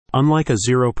Unlike a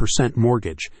 0%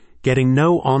 mortgage, getting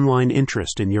no online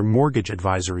interest in your mortgage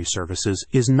advisory services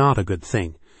is not a good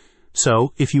thing.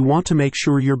 So, if you want to make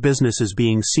sure your business is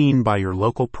being seen by your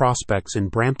local prospects in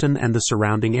Brampton and the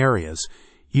surrounding areas,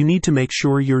 you need to make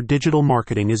sure your digital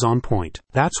marketing is on point.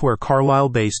 That's where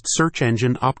Carlisle-based search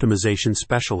engine optimization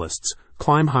specialists,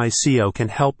 Climb High SEO, can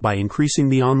help by increasing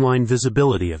the online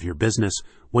visibility of your business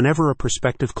whenever a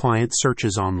prospective client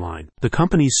searches online. The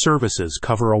company's services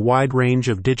cover a wide range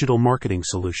of digital marketing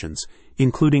solutions,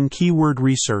 including keyword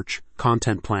research,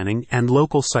 content planning, and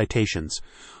local citations,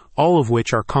 all of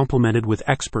which are complemented with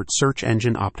expert search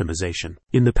engine optimization.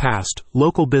 In the past,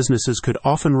 local businesses could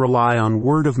often rely on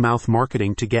word-of-mouth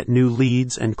marketing to get new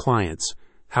leads and clients.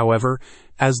 However,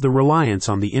 as the reliance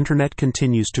on the internet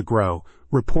continues to grow,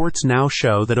 reports now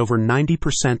show that over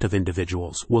 90% of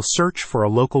individuals will search for a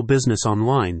local business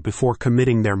online before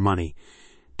committing their money.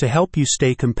 To help you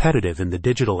stay competitive in the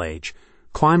digital age,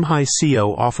 Climb High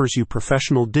SEO offers you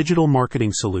professional digital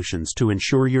marketing solutions to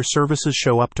ensure your services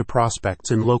show up to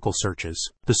prospects in local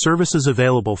searches. The services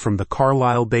available from the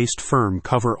Carlisle-based firm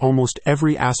cover almost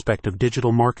every aspect of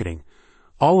digital marketing,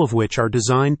 all of which are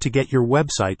designed to get your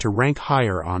website to rank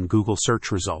higher on Google search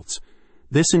results.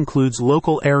 This includes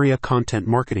local area content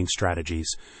marketing strategies,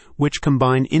 which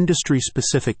combine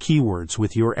industry-specific keywords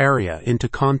with your area into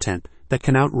content that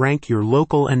can outrank your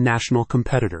local and national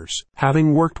competitors.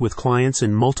 Having worked with clients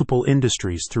in multiple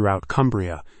industries throughout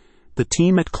Cumbria, the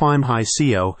team at Climb High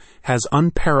SEO has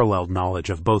unparalleled knowledge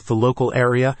of both the local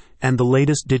area and the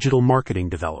latest digital marketing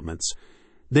developments.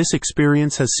 This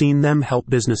experience has seen them help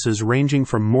businesses ranging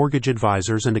from mortgage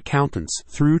advisors and accountants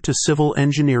through to civil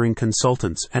engineering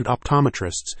consultants and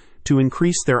optometrists to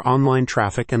increase their online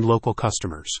traffic and local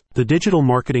customers. The digital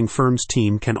marketing firm's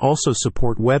team can also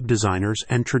support web designers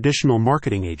and traditional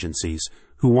marketing agencies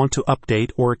who want to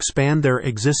update or expand their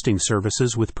existing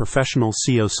services with professional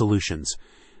SEO solutions.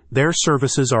 Their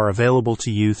services are available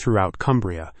to you throughout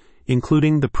Cumbria,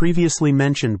 including the previously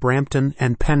mentioned Brampton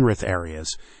and Penrith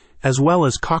areas, as well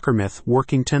as Cockermouth,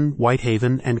 Workington,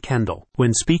 Whitehaven, and Kendal.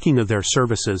 When speaking of their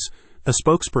services, a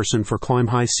spokesperson for Climb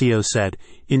High SEO said,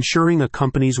 "Ensuring a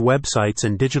company's websites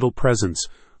and digital presence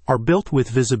are built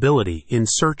with visibility in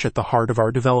search at the heart of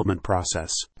our development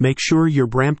process. Make sure your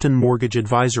Brampton mortgage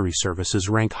advisory services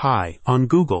rank high on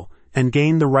Google and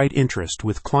gain the right interest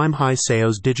with Climb High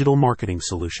SEO's digital marketing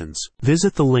solutions."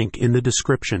 Visit the link in the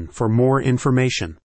description for more information.